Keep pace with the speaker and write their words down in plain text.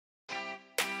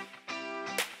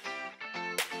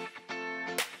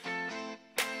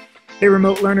Hey,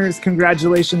 remote learners,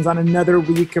 congratulations on another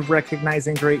week of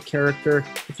recognizing great character.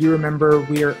 If you remember,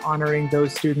 we are honoring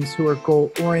those students who are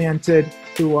goal-oriented,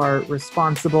 who are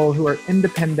responsible, who are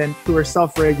independent, who are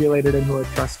self-regulated, and who are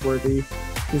trustworthy.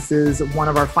 This is one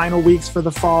of our final weeks for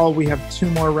the fall. We have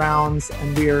 2 more rounds,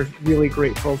 and we are really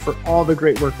grateful for all the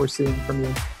great work we're seeing from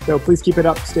you. So please keep it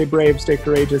up, stay brave, stay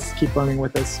courageous, keep learning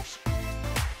with us.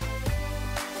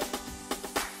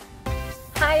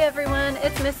 Hi everyone,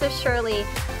 it's Mrs. Shirley.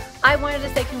 I wanted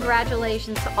to say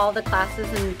congratulations to all the classes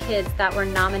and kids that were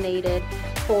nominated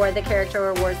for the Character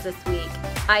Awards this week.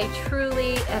 I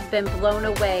truly have been blown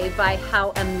away by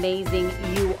how amazing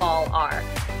you all are.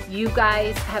 You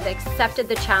guys have accepted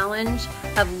the challenge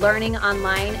of learning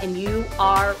online and you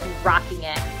are rocking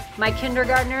it. My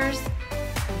kindergartners,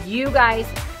 you guys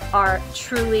are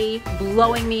truly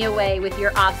blowing me away with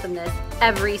your awesomeness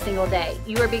every single day.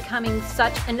 You are becoming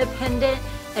such independent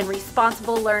and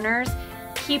responsible learners.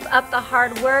 Keep up the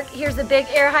hard work. Here's a big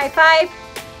air high five.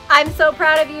 I'm so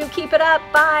proud of you. Keep it up.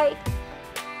 Bye.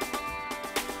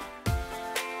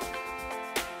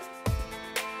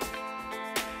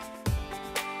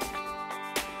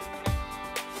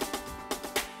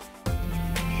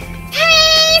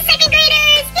 Hey, second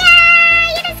graders!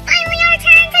 Yay! It is finally our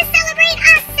turn to celebrate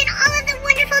us and all of the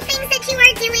wonderful things that you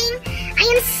are doing. I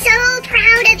am so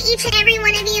proud of each and every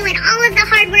one of you and all of the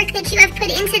hard work that you have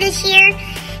put into this year.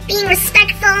 Being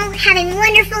respectful, having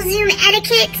wonderful Zoom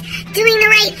etiquette, doing the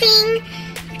right thing,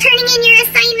 turning in your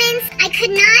assignments. I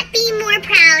could not be more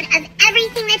proud of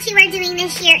everything that you are doing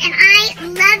this year, and I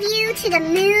love you to the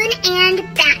moon and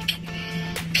back.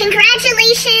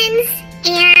 Congratulations,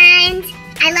 and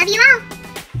I love you all.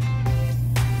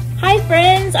 Hi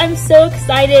friends, I'm so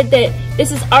excited that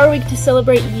this is our week to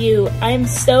celebrate you. I am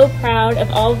so proud of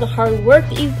all of the hard work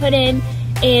that you've put in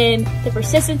and the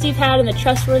persistence you've had and the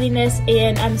trustworthiness,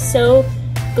 and I'm so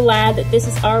glad that this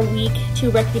is our week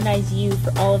to recognize you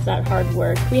for all of that hard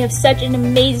work. We have such an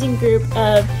amazing group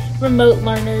of remote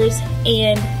learners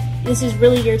and this is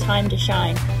really your time to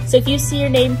shine. So if you see your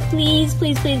name, please,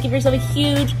 please, please give yourself a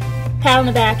huge pat on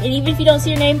the back, and even if you don't see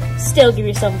your name, still give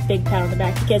yourself a big pat on the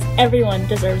back because everyone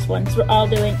deserves one because we're all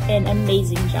doing an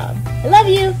amazing job. I love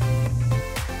you!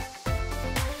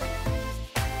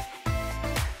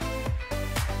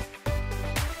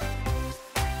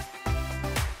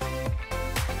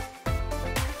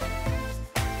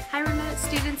 Hi remote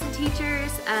students and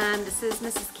teachers, this is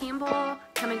Mrs. Campbell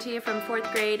coming to you from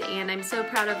 4th grade, and I'm so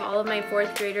proud of all of my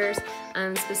 4th graders,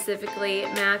 specifically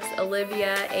Max,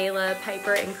 Olivia, Ayla,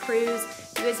 Piper, and Cruz.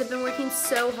 You guys have been working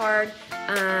so hard,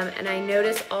 and I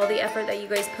notice all the effort that you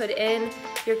guys put in.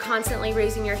 You're constantly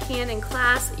raising your hand in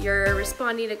class, you're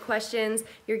responding to questions,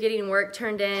 you're getting work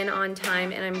turned in on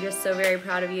time, and I'm just so very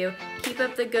proud of you. Keep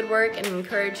up the good work and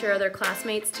encourage your other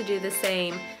classmates to do the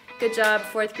same. Good job,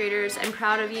 4th graders. I'm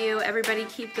proud of you. Everybody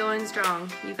keep going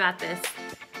strong. You got this.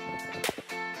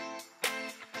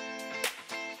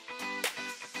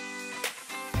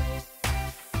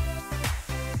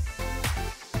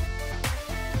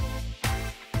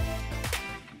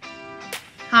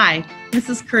 Hi,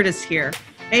 Mrs. Curtis here.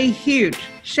 A huge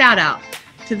shout out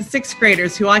to the 6th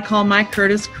graders who I call my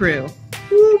Curtis crew.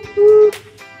 Whoop, whoop.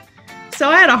 So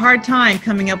I had a hard time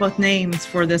coming up with names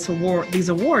for these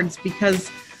awards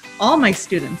because all my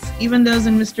students, even those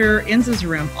in Mr. Enz's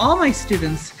room, all my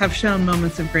students have shown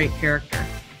moments of great character.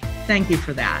 Thank you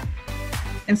for that.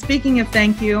 And speaking of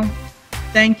thank you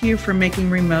for making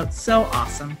remote so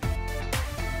awesome.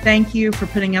 Thank you for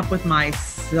putting up with my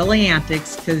silly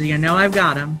antics, because you know I've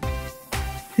got them.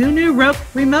 Who knew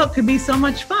remote could be so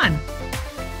much fun?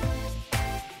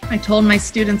 I told my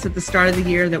students at the start of the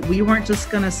year that we weren't just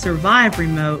going to survive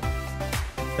remote,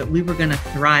 but we were going to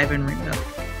thrive in remote.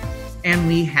 And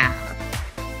we have.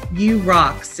 You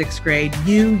rock, 6th grade.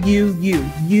 You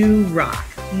rock.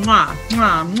 Mwah,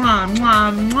 mwah, mwah,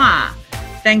 mwah, mwah.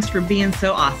 Thanks for being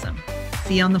so awesome.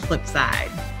 See you on the flip side.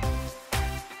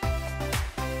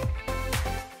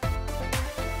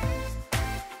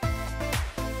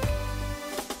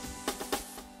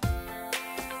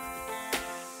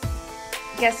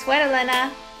 Guess what,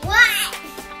 Elena? What?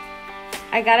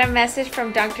 I got a message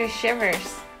from Dr.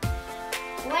 Shivers.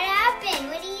 What happened?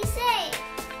 What did you say?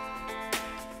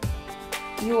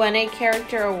 You won a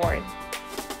character award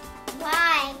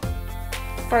Why?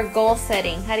 for goal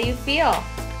setting. How do you feel?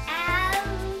 I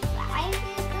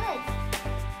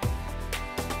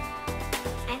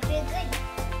feel good.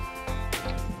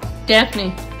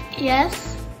 Daphne,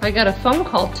 Yes? I got a phone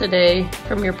call today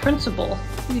from your principal.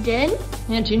 You did?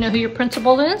 And do you know who your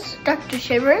principal is? Dr.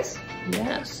 Shivers?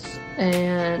 Yes.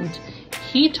 And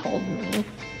he told me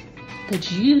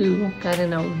that you got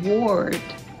an award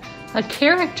a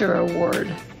character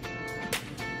award.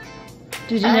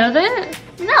 Did you know that?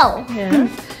 No. Yeah.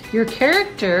 Your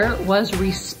character was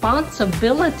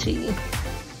Responsibility.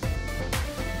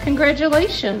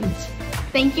 Congratulations.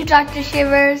 Thank you, Dr.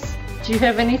 Shivers. Do you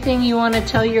have anything you want to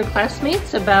tell your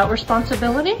classmates about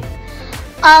responsibility?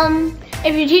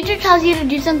 If your teacher tells you to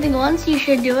do something once, you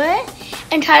should do it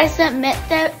and try to submit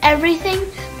everything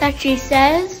that she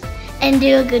says and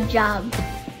do a good job.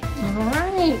 All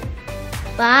right.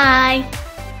 Bye.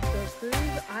 So Cruz,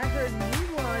 I heard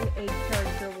you won a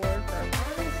character award for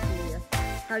honesty.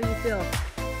 How do you feel?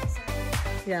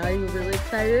 Yeah, are you really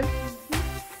excited?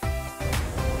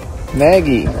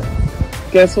 Maggie,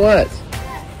 guess what?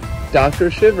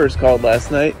 Dr. Shivers called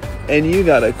last night and you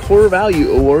got a core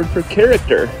value award for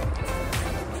character.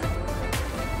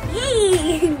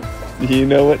 Yay! Do you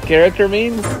know what character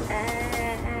means?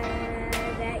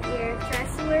 That you're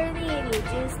trustworthy and you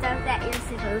do stuff that you're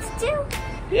supposed to.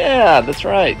 Yeah, that's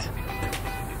right.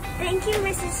 Thank you,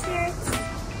 Mrs. Shirts.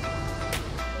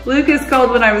 Lucas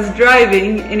called when I was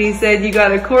driving and he said you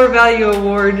got a core value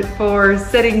award for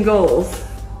setting goals.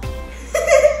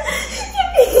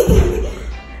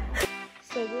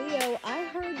 So Leo, I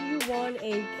heard you won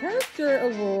a character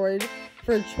award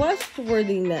for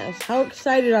trustworthiness. How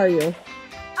excited are you?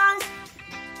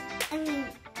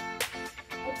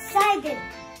 Excited.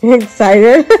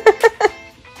 Excited?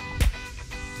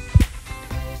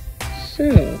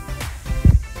 So,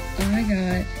 I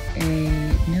got a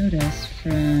notice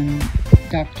from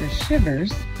Dr.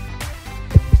 Shivers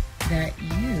that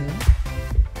you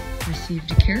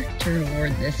received a character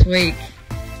award this week.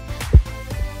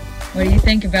 What do you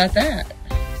think about that?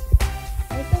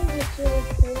 I think it's really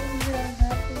cool and I'm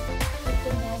happy with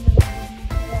the nomination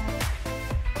for that.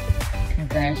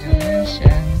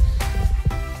 Congratulations.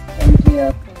 Thank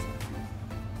you.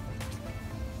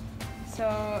 So,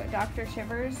 Dr.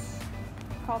 Shivers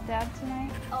called Dad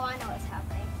tonight? Oh, I know what's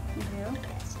happening. You do?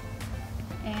 Yes.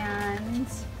 And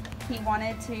he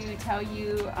wanted to tell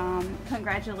you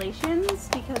congratulations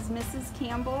because Mrs.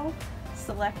 Campbell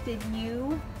selected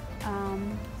you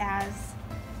as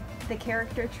the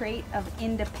character trait of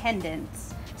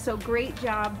independence. So great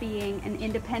job being an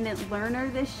independent learner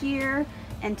this year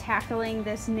and tackling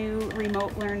this new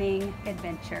remote learning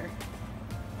adventure.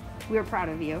 We're proud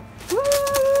of you.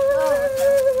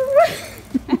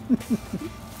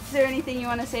 Is there anything you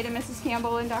want to say to Mrs.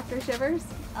 Campbell and Dr. Shivers?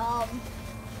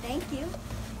 Thank you.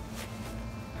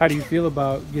 How do you feel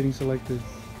about getting selected?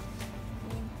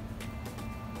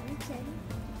 I'm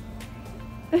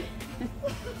excited.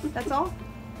 That's all?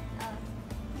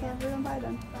 So everyone bye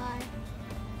then. Bye.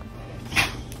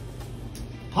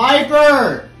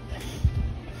 Piper!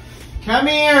 Come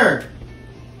here!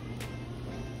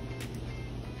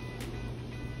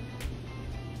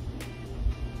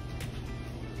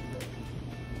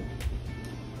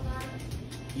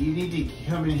 You need to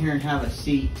come in here and have a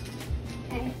seat.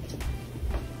 Okay.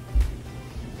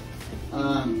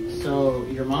 So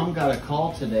your mom got a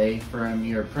call today from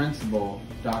your principal,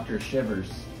 Dr.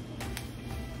 Shivers.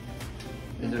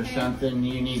 Is there something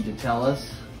you need to tell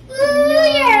us? You're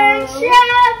in trouble!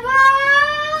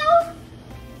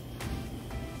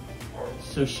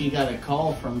 So she got a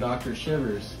call from Dr.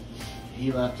 Shivers.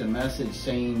 He left a message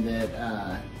saying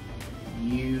that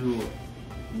you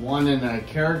won a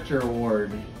character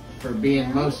award for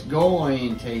being most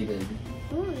goal-orientated.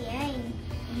 Ooh, yay.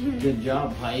 Good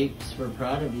job, Pipes. We're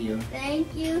proud of you.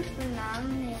 Thank you for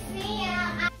nominating me.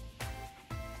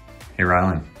 Hey,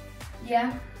 Rylan.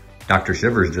 Yeah? Dr.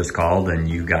 Shivers just called and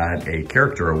you got a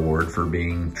character award for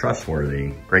being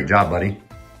trustworthy. Great job, buddy.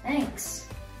 Thanks.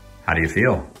 How do you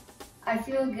feel? I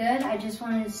feel good. I just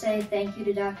wanted to say thank you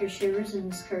to Dr. Shivers and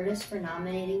Ms. Curtis for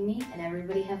nominating me, and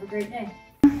everybody have a great day.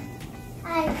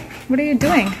 Hi. What are you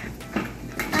doing?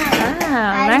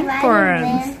 I'm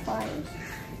Langforms.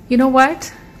 You know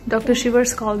what? Dr.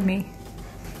 Shivers called me.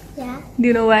 Yeah? Do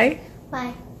you know why?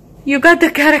 Why? You got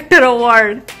the character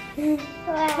award. Wow.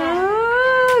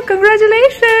 Oh,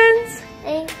 congratulations.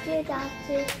 Thank you,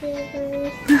 Dr.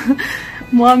 Shivers.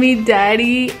 Mommy,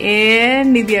 Daddy,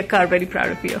 and Nidhi are very proud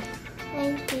of you.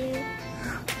 Thank you.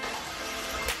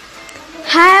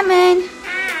 Hi, Amin.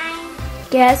 Hi.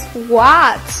 Guess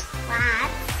what?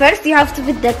 What? First, you have to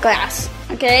pick the class,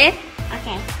 okay?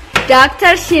 Okay.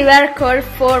 Dr. Shiver called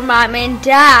for Mom and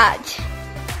Dad.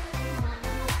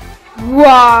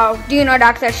 Wow. Do you know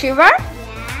Dr. Shiver?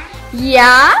 Yeah.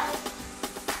 Yeah?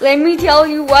 Let me tell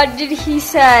you what did he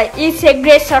say. It's a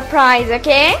great surprise,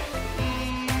 okay?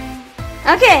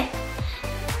 Okay.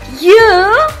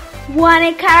 You won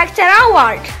a character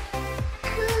award.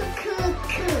 Cool.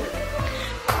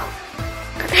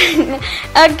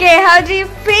 Okay, how do you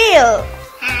feel?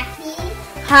 Happy.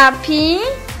 Happy?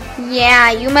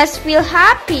 Yeah, you must feel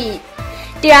happy.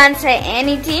 Do you want to say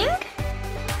anything?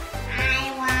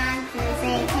 I want to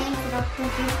say thanks, Dr.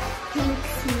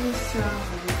 Thanks me so.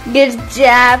 Good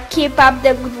job. Keep up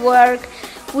the good work.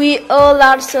 We all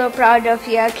are so proud of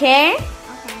you, okay? Okay.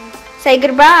 Say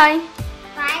goodbye.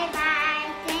 Bye-bye.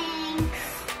 Thanks.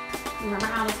 Remember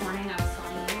how this morning I was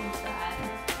telling you that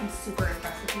I'm super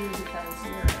impressed with you because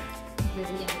you're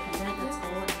really independent at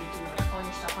school and you do all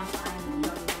your stuff on time and you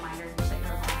don't need reminders, you set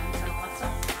your alarms and all that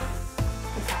stuff.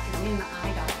 This afternoon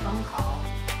I got a phone call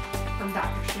from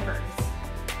Dr. Shivers.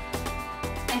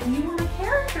 And you won a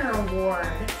character award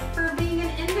for being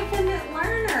an independent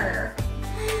learner.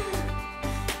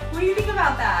 What do you think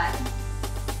about that?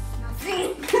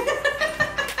 Nothing.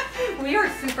 We are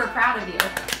super proud of you.